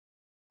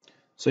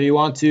So you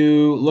want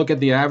to look at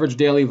the average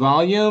daily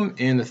volume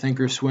in the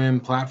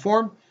ThinkOrSwim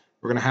platform.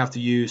 We're going to have to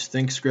use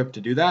Thinkscript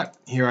to do that.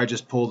 Here I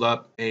just pulled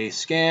up a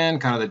scan,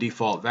 kind of the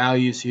default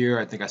values here.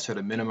 I think I set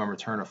a minimum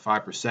return of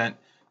 5%.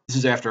 This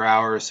is after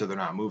hours, so they're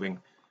not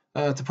moving.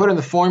 To put in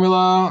the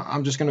formula,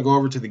 I'm just going to go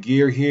over to the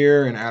gear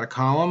here and add a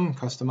column,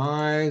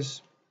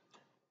 customize.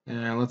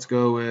 And let's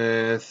go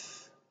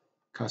with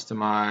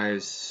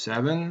customize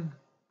 7.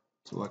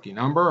 It's a lucky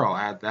number. I'll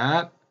add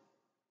that.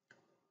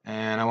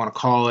 And I want to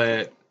call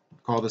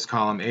this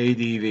column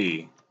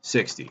ADV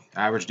 60,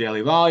 average daily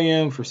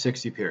volume for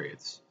 60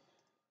 periods.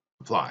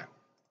 Apply.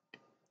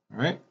 All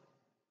right.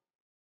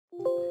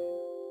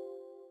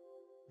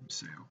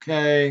 Say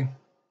OK. I'm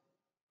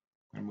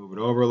going to move it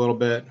over a little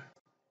bit.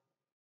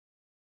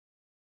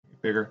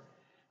 Bigger.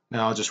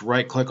 Now I'll just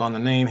right click on the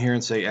name here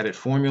and say edit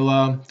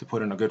formula to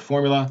put in a good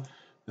formula.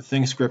 The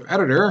Thinkscript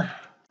editor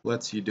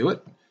lets you do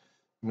it.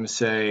 I'm going to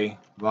say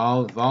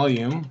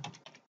volume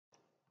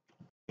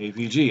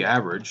AVG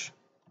average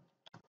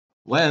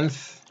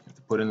length. You have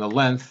to put in the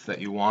length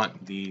that you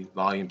want the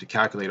volume to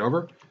calculate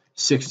over,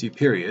 60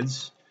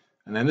 periods.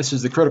 And then this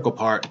is the critical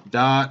part,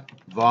 dot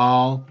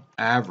vol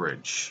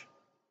average.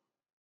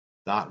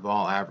 Dot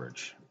vol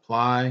average.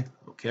 Apply,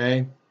 OK.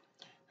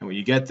 And what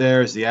you get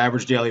there is the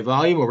average daily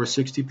volume over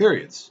 60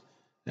 periods.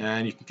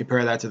 And you can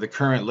compare that to the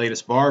current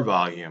latest bar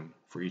volume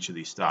for each of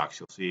these stocks.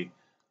 You'll see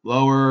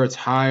lower, it's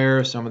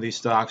higher. Some of these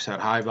stocks had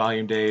high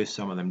volume days,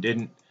 some of them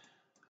didn't.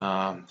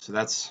 So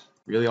that's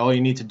really all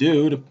you need to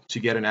do to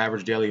get an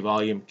average daily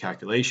volume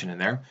calculation in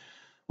there.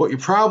 What you're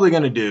probably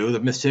going to do, the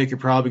mistake you're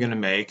probably going to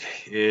make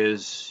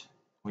is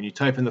when you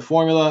type in the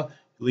formula,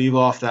 leave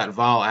off that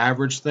vol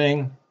average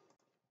thing.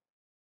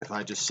 If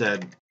I just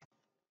said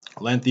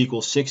length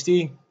equals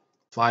 60,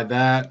 apply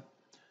that,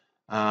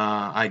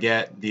 I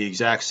get the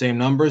exact same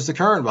number as the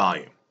current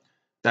volume.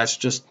 That's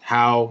just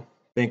how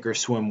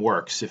ThinkOrSwim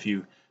works. If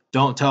you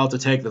don't tell it to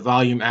take the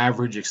volume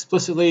average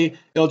explicitly,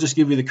 it'll just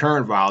give you the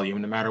current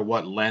volume no matter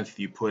what length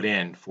you put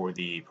in for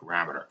the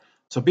parameter.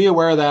 So be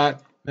aware of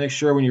that. Make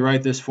sure when you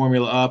write this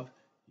formula up,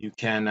 you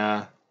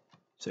can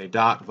say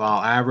dot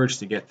vol average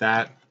to get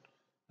that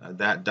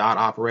dot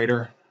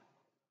operator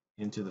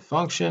into the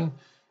function,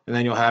 and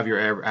then you'll have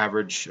your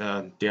average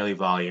daily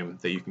volume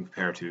that you can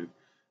compare to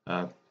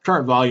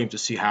current volume to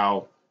see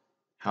how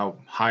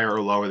higher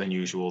or lower than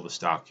usual the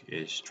stock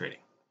is trading.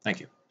 Thank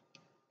you.